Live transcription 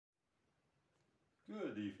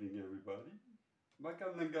Good evening, everybody.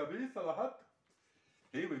 Makan and Gabi Salahat.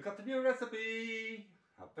 Hey, we've got a new recipe.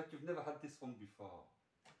 I bet you've never had this one before.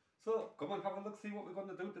 So, come on, have a look, see what we're going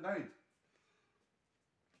to do tonight.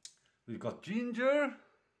 We've got ginger,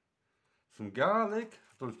 some garlic.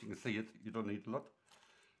 I don't know if you can see it, you don't need a lot.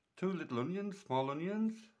 2 little onions, small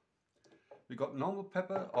onions. We've got normal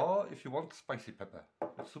pepper, or if you want spicy pepper.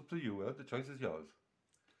 It's up to you, the choice is yours.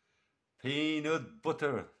 Peanut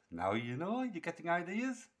butter. Now you know, you're getting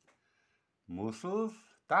ideas. Mussels,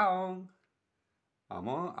 down.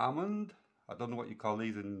 Almond, I don't know what you call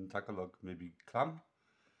these in Tagalog, maybe clam.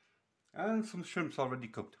 And some shrimps already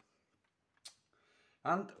cooked.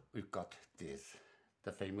 And we've got this,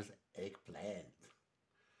 the famous eggplant.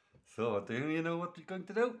 So, do you know what we're going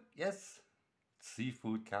to do? Yes,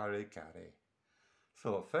 seafood kare.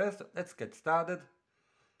 So first, let's get started.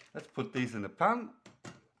 Let's put these in a pan.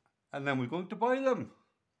 And then we're going to boil them.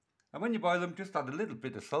 And when you boil them, just add a little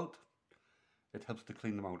bit of salt. It helps to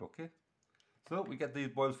clean them out, okay? So we get these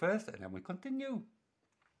boiled first and then we continue.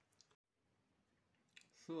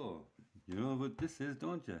 So, you know what this is,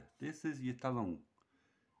 don't you? This is your talong.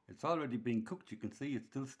 It's already been cooked, you can see it's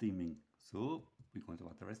still steaming. So, we're going to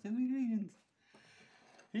add the rest of the ingredients.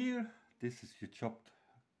 Here, this is your chopped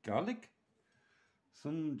garlic.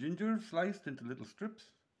 Some ginger sliced into little strips.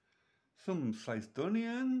 Some sliced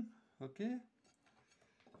onion, okay?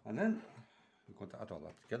 And then we're going to add all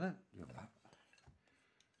that together.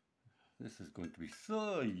 This is going to be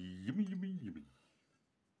so yummy.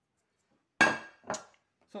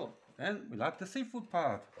 So then we'll add the seafood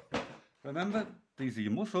part. Remember, these are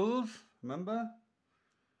your mussels, remember?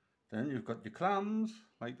 Then you've got your clams,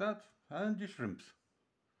 like that, and your shrimps.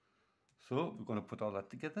 So we're going to put all that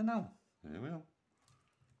together now. There we go.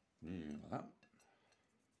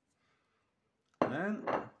 Then,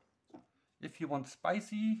 if you want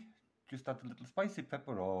spicy, just add a little spicy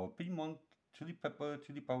pepper or piment, chili pepper,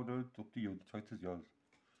 chili powder. It's up to you, the choice is yours.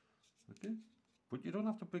 Okay? But you don't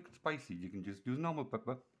have to make it spicy, you can just use normal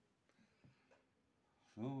pepper.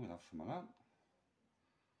 So we'll have some of that.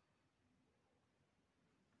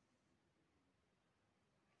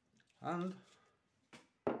 And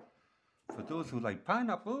for those who like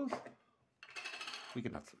pineapples, we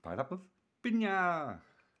can add some pineapples. Piña!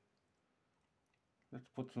 Let's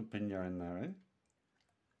put some piña in there, eh?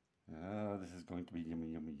 Ah, this is going to be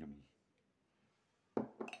yummy.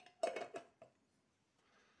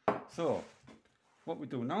 So, what we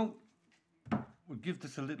do now, we'll give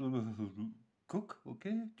this a little cook,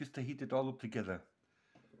 okay? Just to heat it all up together.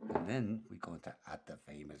 And then we're going to add the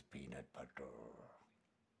famous peanut butter.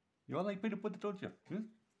 You all like peanut butter, don't you? Yes?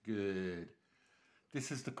 Good. This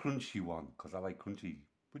is the crunchy one, because I like crunchy.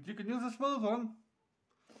 But you can use a smooth one.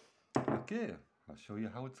 Okay, I'll show you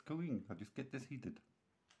how it's going. I'll just get this heated.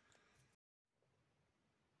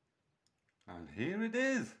 And here it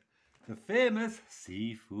is, the famous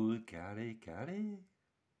seafood kare.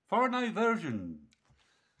 Foreign version.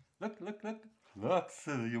 Look. Lots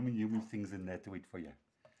of yummy things in there to wait for you.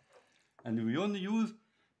 And we only use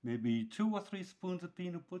maybe 2 or 3 spoons of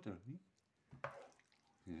peanut butter.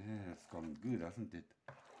 Yeah, it's gone good, hasn't it?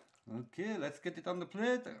 Okay, let's get it on the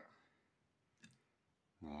plate.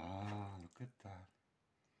 Ah, look at that.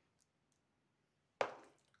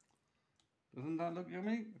 Doesn't that look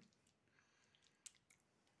yummy?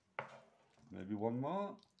 Maybe one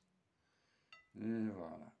more. And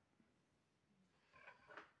voila.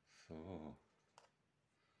 So,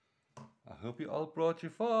 I hope you all brought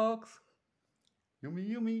your forks.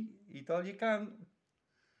 Yummy, eat all you can.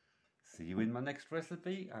 See you in my next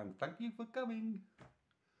recipe and thank you for coming.